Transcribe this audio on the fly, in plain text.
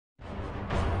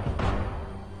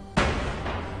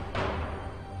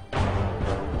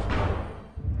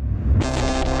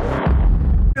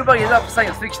everybody loves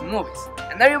science fiction movies,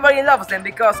 and everybody loves them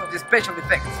because of the special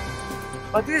effects.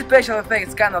 But these special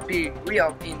effects cannot be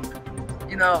real in,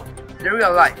 the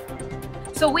real life.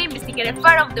 So we investigated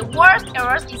 5 of the worst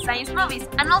errors in science movies,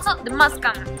 and also the most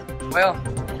common. Well,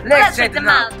 let's check them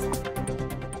out.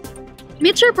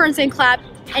 Mr. Bernstein-Clapp,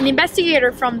 an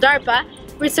investigator from DARPA,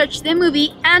 researched the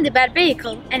movie and the bat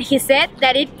vehicle, and he said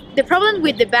that the problem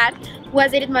with the bat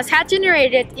was that it must have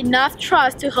generated enough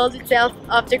thrust to hold itself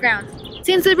off the ground.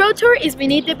 Since the rotor is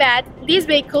beneath the bat, this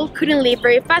vehicle couldn't leave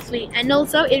very fastly, and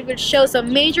also it would show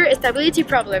some major stability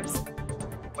problems.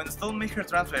 When Stone makes her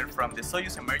transfer from the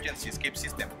Soyuz emergency escape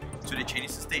system to the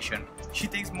Chinese station, she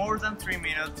takes more than 3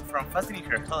 minutes from fastening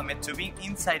her helmet to being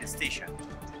inside the station.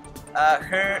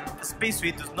 Her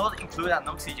spacesuit does not include an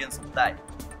oxygen supply,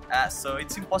 so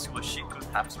it's impossible she could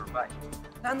have survived.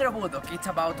 Sandra Bullock is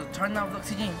about to turn off the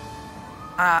oxygen.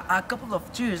 A couple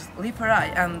of tears leave her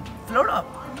eye and float up,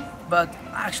 but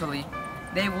actually,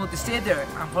 they would stay there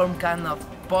and form kind of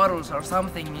bottles or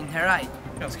something in her eye.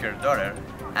 It's her daughter,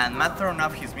 and Matt turned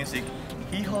off his music.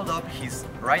 He holds up his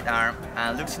right arm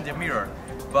and looks in the mirror,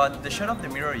 but the shot of the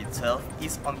mirror itself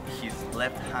is on his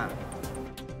left hand.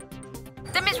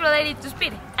 Time is related to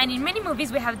speed, and in many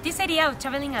movies we have this idea of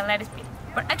traveling at light speed.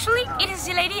 But actually, it is a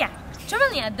silly idea.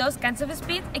 Traveling at those kinds of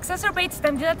speed exacerbates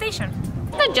time dilatation.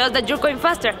 Not just that you're going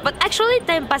faster, but actually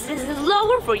time passes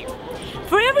slower for you.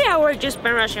 For every hour you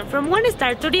spend rushing from one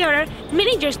star to the other,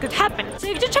 many years could happen. So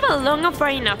if you travel long and far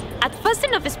enough, at fast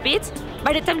enough speeds,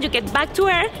 by the time you get back to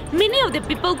Earth, many of the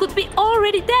people could be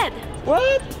already dead.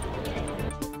 What?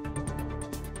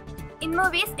 In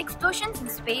movies, explosions in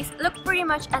space look pretty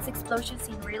much as explosions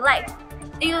in real life.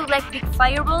 They look like big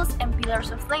fireballs and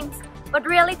pillars of flames, but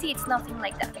reality it's nothing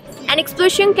like that. An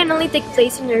explosion can only take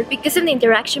place on Earth because of the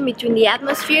interaction between the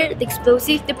atmosphere, the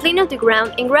explosive, the plane of the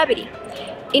ground, and gravity.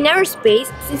 In outer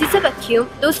space, since it's a vacuum,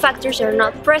 those factors are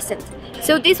not present,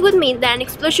 so this would mean that an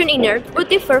explosion in Earth would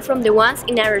differ from the ones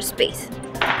in outer space.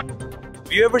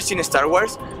 Have you ever seen Star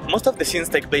Wars? Most of the scenes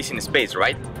take place in space,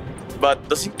 right? But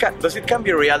does it can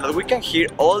be real that we can hear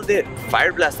all the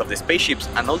fire blast of the spaceships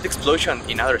and all the explosion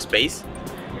in outer space?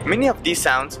 Many of these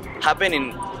sounds happen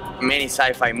in many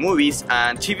sci-fi movies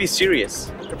and TV series.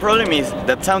 The problem is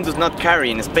that sound does not carry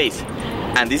in space,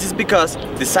 and this is because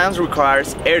the sound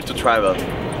requires air to travel,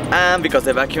 and because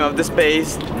the vacuum of the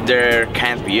space, there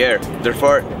can't be air,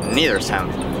 therefore neither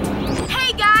sound.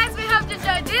 Hey guys, we hope you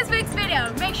enjoyed this week's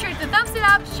video. Make sure to thumbs it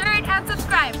up, share it, and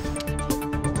subscribe.